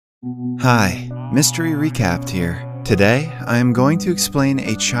Hi, Mystery Recapped here. Today, I am going to explain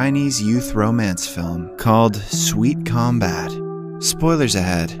a Chinese youth romance film called Sweet Combat. Spoilers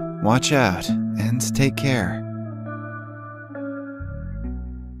ahead, watch out, and take care.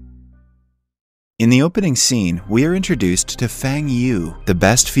 In the opening scene, we are introduced to Fang Yu, the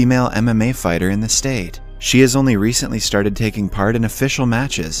best female MMA fighter in the state. She has only recently started taking part in official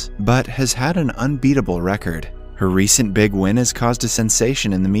matches, but has had an unbeatable record. Her recent big win has caused a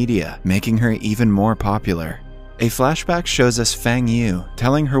sensation in the media, making her even more popular. A flashback shows us Fang Yu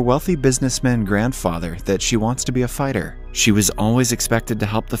telling her wealthy businessman grandfather that she wants to be a fighter. She was always expected to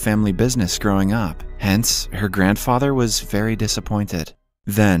help the family business growing up, hence, her grandfather was very disappointed.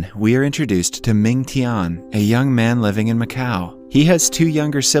 Then, we are introduced to Ming Tian, a young man living in Macau. He has two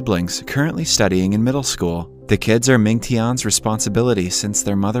younger siblings currently studying in middle school. The kids are Ming Tian's responsibility since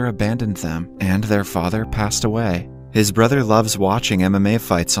their mother abandoned them and their father passed away. His brother loves watching MMA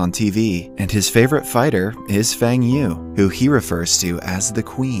fights on TV, and his favorite fighter is Fang Yu, who he refers to as the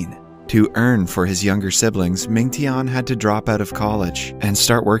Queen. To earn for his younger siblings, Ming Tian had to drop out of college and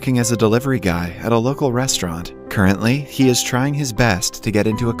start working as a delivery guy at a local restaurant. Currently, he is trying his best to get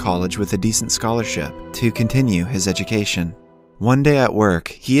into a college with a decent scholarship to continue his education. One day at work,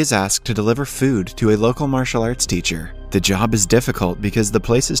 he is asked to deliver food to a local martial arts teacher. The job is difficult because the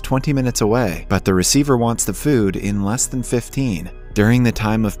place is 20 minutes away, but the receiver wants the food in less than 15. During the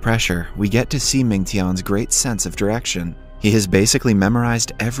time of pressure, we get to see Ming Tian's great sense of direction. He has basically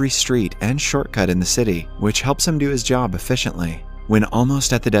memorized every street and shortcut in the city, which helps him do his job efficiently. When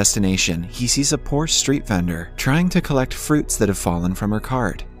almost at the destination, he sees a poor street vendor trying to collect fruits that have fallen from her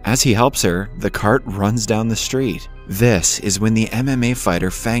cart. As he helps her, the cart runs down the street. This is when the MMA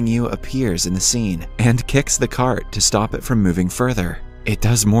fighter Fang Yu appears in the scene and kicks the cart to stop it from moving further. It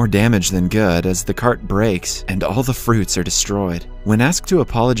does more damage than good as the cart breaks and all the fruits are destroyed. When asked to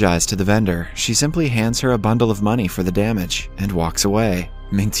apologize to the vendor, she simply hands her a bundle of money for the damage and walks away.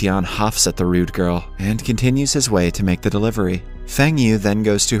 Ming Tian huffs at the rude girl and continues his way to make the delivery. Fang Yu then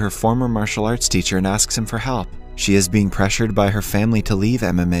goes to her former martial arts teacher and asks him for help. She is being pressured by her family to leave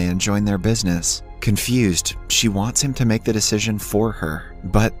MMA and join their business. Confused, she wants him to make the decision for her,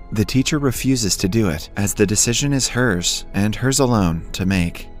 but the teacher refuses to do it, as the decision is hers, and hers alone, to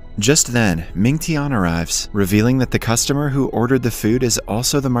make. Just then, Ming Tian arrives, revealing that the customer who ordered the food is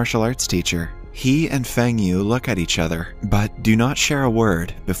also the martial arts teacher. He and Fang Yu look at each other, but do not share a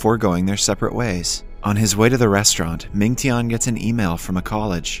word before going their separate ways. On his way to the restaurant, Ming Tian gets an email from a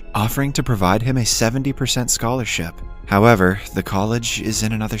college, offering to provide him a 70% scholarship. However, the college is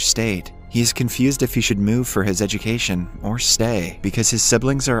in another state. He is confused if he should move for his education or stay, because his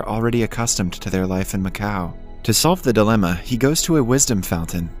siblings are already accustomed to their life in Macau. To solve the dilemma, he goes to a wisdom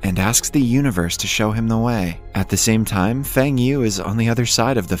fountain and asks the universe to show him the way. At the same time, Fang Yu is on the other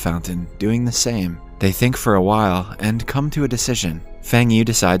side of the fountain, doing the same. They think for a while and come to a decision. Fang Yu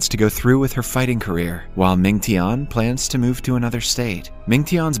decides to go through with her fighting career, while Ming Tian plans to move to another state. Ming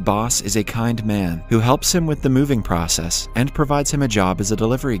Tian's boss is a kind man who helps him with the moving process and provides him a job as a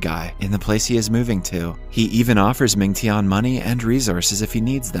delivery guy in the place he is moving to. He even offers Ming Tian money and resources if he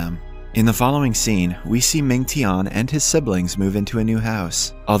needs them. In the following scene, we see Ming Tian and his siblings move into a new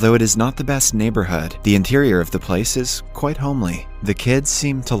house. Although it is not the best neighborhood, the interior of the place is quite homely. The kids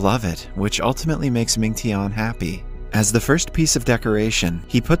seem to love it, which ultimately makes Ming Tian happy. As the first piece of decoration,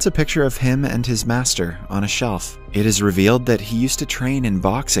 he puts a picture of him and his master on a shelf. It is revealed that he used to train in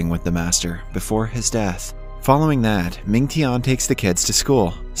boxing with the master before his death. Following that, Ming Tian takes the kids to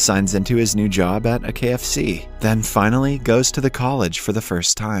school, signs into his new job at a KFC, then finally goes to the college for the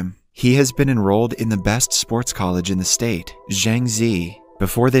first time. He has been enrolled in the best sports college in the state, Chengxin.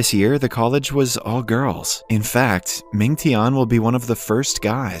 Before this year, the college was all girls. In fact, Ming Tian will be one of the first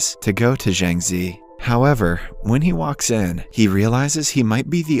guys to go to Chengxin. However, when he walks in, he realizes he might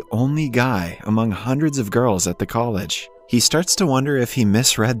be the only guy among hundreds of girls at the college. He starts to wonder if he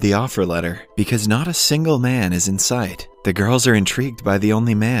misread the offer letter, because not a single man is in sight. The girls are intrigued by the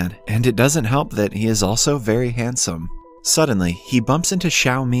only man, and it doesn't help that he is also very handsome. Suddenly, he bumps into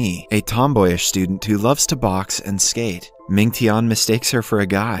Xiao Mi, a tomboyish student who loves to box and skate. Ming Tian mistakes her for a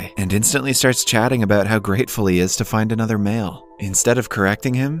guy and instantly starts chatting about how grateful he is to find another male. Instead of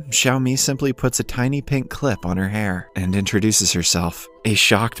correcting him, Xiao Mi simply puts a tiny pink clip on her hair and introduces herself. A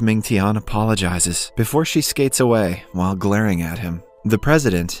shocked Ming Tian apologizes before she skates away while glaring at him. The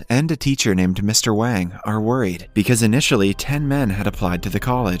president and a teacher named Mr. Wang are worried because initially 10 men had applied to the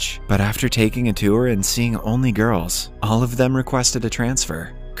college, but after taking a tour and seeing only girls, all of them requested a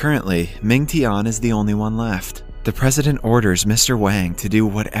transfer. Currently, Ming Tian is the only one left. The president orders Mr. Wang to do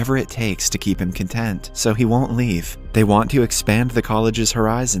whatever it takes to keep him content, so he won't leave. They want to expand the college's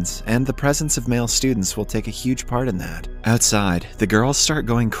horizons, and the presence of male students will take a huge part in that. Outside, the girls start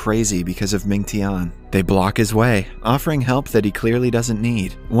going crazy because of Ming Tian. They block his way, offering help that he clearly doesn't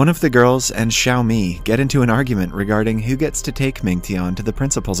need. One of the girls and Xiao Mi get into an argument regarding who gets to take Ming Tian to the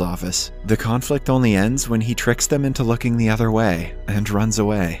principal's office. The conflict only ends when he tricks them into looking the other way and runs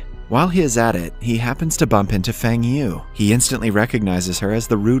away. While he is at it, he happens to bump into Fang Yu. He instantly recognizes her as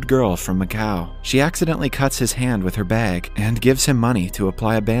the rude girl from Macau. She accidentally cuts his hand with her bag and gives him money to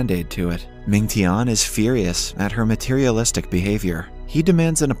apply a band-aid to it. Ming Tian is furious at her materialistic behavior. He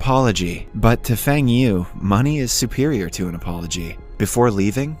demands an apology, but to Fang Yu, money is superior to an apology. Before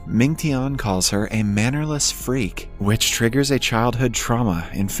leaving, Ming Tian calls her a mannerless freak, which triggers a childhood trauma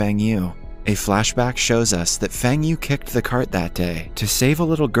in Fang Yu. A flashback shows us that Fang Yu kicked the cart that day to save a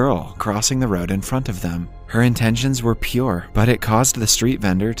little girl crossing the road in front of them. Her intentions were pure, but it caused the street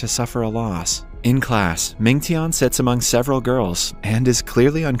vendor to suffer a loss. In class, Ming Tian sits among several girls and is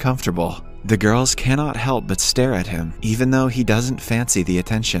clearly uncomfortable. The girls cannot help but stare at him, even though he doesn't fancy the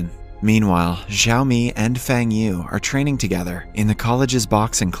attention. Meanwhile, Xiao Mi and Fang Yu are training together in the college's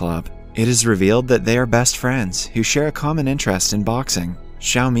boxing club. It is revealed that they are best friends who share a common interest in boxing.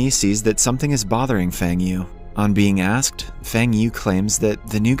 Xiao Mi sees that something is bothering Fang Yu. On being asked, Fang Yu claims that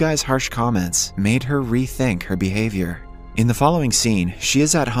the new guy's harsh comments made her rethink her behavior. In the following scene, she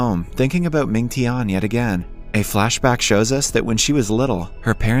is at home thinking about Ming Tian yet again. A flashback shows us that when she was little,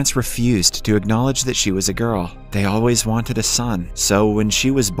 her parents refused to acknowledge that she was a girl. They always wanted a son, so when she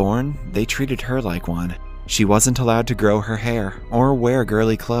was born, they treated her like one. She wasn't allowed to grow her hair or wear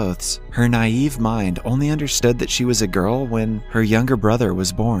girly clothes. Her naive mind only understood that she was a girl when her younger brother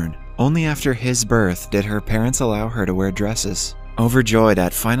was born. Only after his birth did her parents allow her to wear dresses. Overjoyed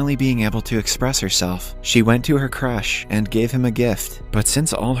at finally being able to express herself, she went to her crush and gave him a gift. But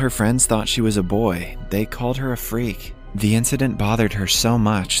since all her friends thought she was a boy, they called her a freak. The incident bothered her so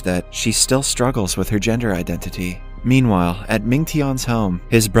much that she still struggles with her gender identity. Meanwhile, at Ming Tian's home,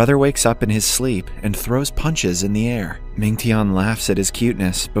 his brother wakes up in his sleep and throws punches in the air. Ming Tian laughs at his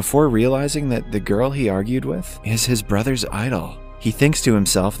cuteness before realizing that the girl he argued with is his brother's idol. He thinks to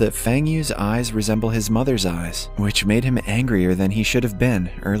himself that Fang Yu's eyes resemble his mother's eyes, which made him angrier than he should have been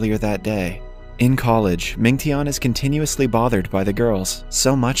earlier that day. In college, Ming Tian is continuously bothered by the girls,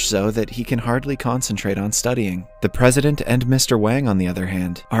 so much so that he can hardly concentrate on studying. The president and Mr. Wang, on the other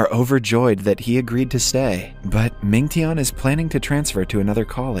hand, are overjoyed that he agreed to stay, but Ming Tian is planning to transfer to another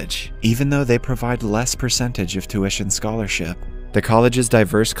college, even though they provide less percentage of tuition scholarship. The college's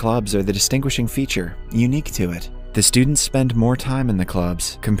diverse clubs are the distinguishing feature, unique to it. The students spend more time in the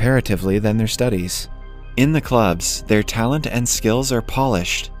clubs, comparatively, than their studies. In the clubs, their talent and skills are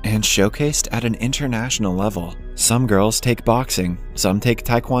polished and showcased at an international level. Some girls take boxing, some take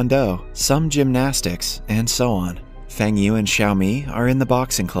taekwondo, some gymnastics, and so on. Fang Yu and Xiao Mi are in the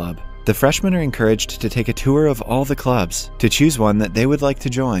boxing club. The freshmen are encouraged to take a tour of all the clubs to choose one that they would like to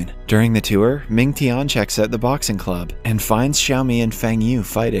join. During the tour, Ming Tian checks out the boxing club and finds Xiao Mi and Fang Yu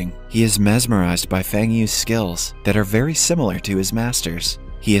fighting. He is mesmerized by Fang Yu's skills that are very similar to his master's.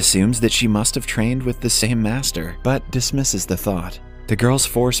 He assumes that she must have trained with the same master, but dismisses the thought. The girls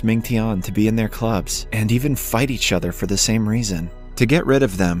force Ming Tian to be in their clubs and even fight each other for the same reason. To get rid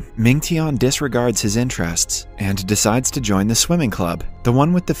of them, Ming Tian disregards his interests and decides to join the swimming club, the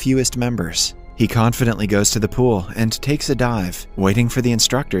one with the fewest members. He confidently goes to the pool and takes a dive, waiting for the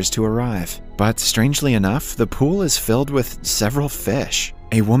instructors to arrive. But strangely enough, the pool is filled with several fish.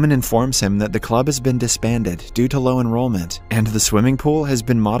 A woman informs him that the club has been disbanded due to low enrollment, and the swimming pool has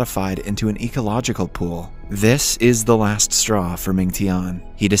been modified into an ecological pool. This is the last straw for Ming Tian.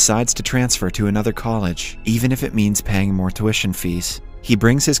 He decides to transfer to another college, even if it means paying more tuition fees. He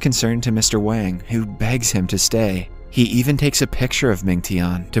brings his concern to Mr. Wang, who begs him to stay. He even takes a picture of Ming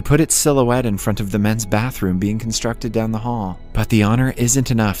Tian to put its silhouette in front of the men's bathroom being constructed down the hall. But the honor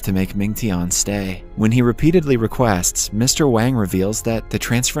isn't enough to make Ming Tian stay. When he repeatedly requests, Mr. Wang reveals that the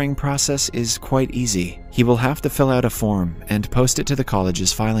transferring process is quite easy. He will have to fill out a form and post it to the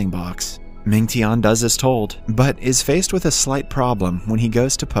college's filing box. Ming Tian does as told, but is faced with a slight problem when he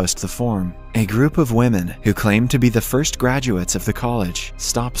goes to post the form. A group of women who claim to be the first graduates of the college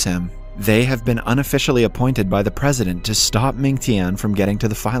stops him. They have been unofficially appointed by the president to stop Ming Tian from getting to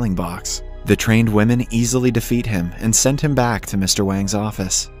the filing box. The trained women easily defeat him and send him back to Mr. Wang's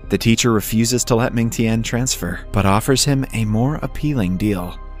office. The teacher refuses to let Ming Tian transfer, but offers him a more appealing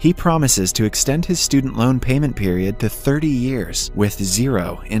deal. He promises to extend his student loan payment period to 30 years with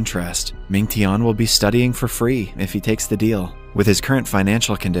 0 interest. Mingtian will be studying for free if he takes the deal. With his current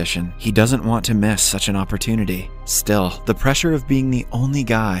financial condition, he doesn't want to miss such an opportunity. Still, the pressure of being the only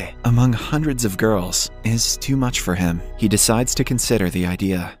guy among hundreds of girls is too much for him. He decides to consider the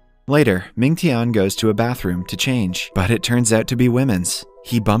idea. Later, Mingtian goes to a bathroom to change, but it turns out to be women's.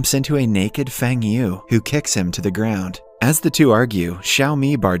 He bumps into a naked Fang Yu, who kicks him to the ground. As the two argue, Xiao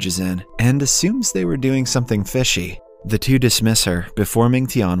Mi barges in and assumes they were doing something fishy. The two dismiss her before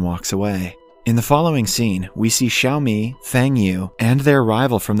Mingtian walks away. In the following scene, we see Xiao Mi, Fang Yu, and their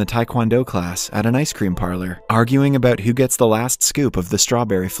rival from the Taekwondo class at an ice cream parlor, arguing about who gets the last scoop of the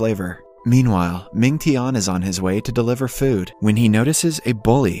strawberry flavor. Meanwhile, Mingtian is on his way to deliver food when he notices a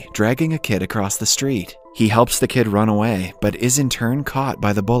bully dragging a kid across the street. He helps the kid run away, but is in turn caught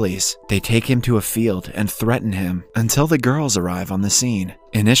by the bullies. They take him to a field and threaten him until the girls arrive on the scene.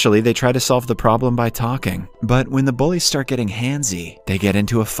 Initially, they try to solve the problem by talking, but when the bullies start getting handsy, they get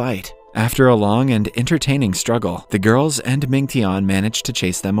into a fight. After a long and entertaining struggle, the girls and Mingtian manage to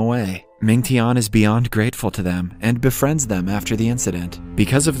chase them away. Mingtian is beyond grateful to them and befriends them after the incident.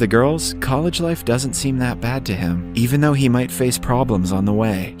 Because of the girls, college life doesn't seem that bad to him. Even though he might face problems on the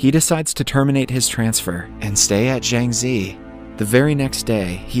way, he decides to terminate his transfer and stay at Chengxin. The very next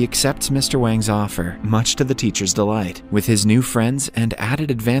day, he accepts Mr. Wang's offer, much to the teacher's delight. With his new friends and added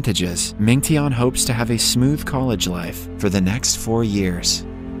advantages, Mingtian hopes to have a smooth college life for the next 4 years.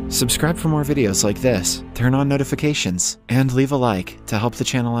 Subscribe for more videos like this, turn on notifications, and leave a like to help the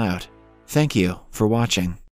channel out. Thank you for watching.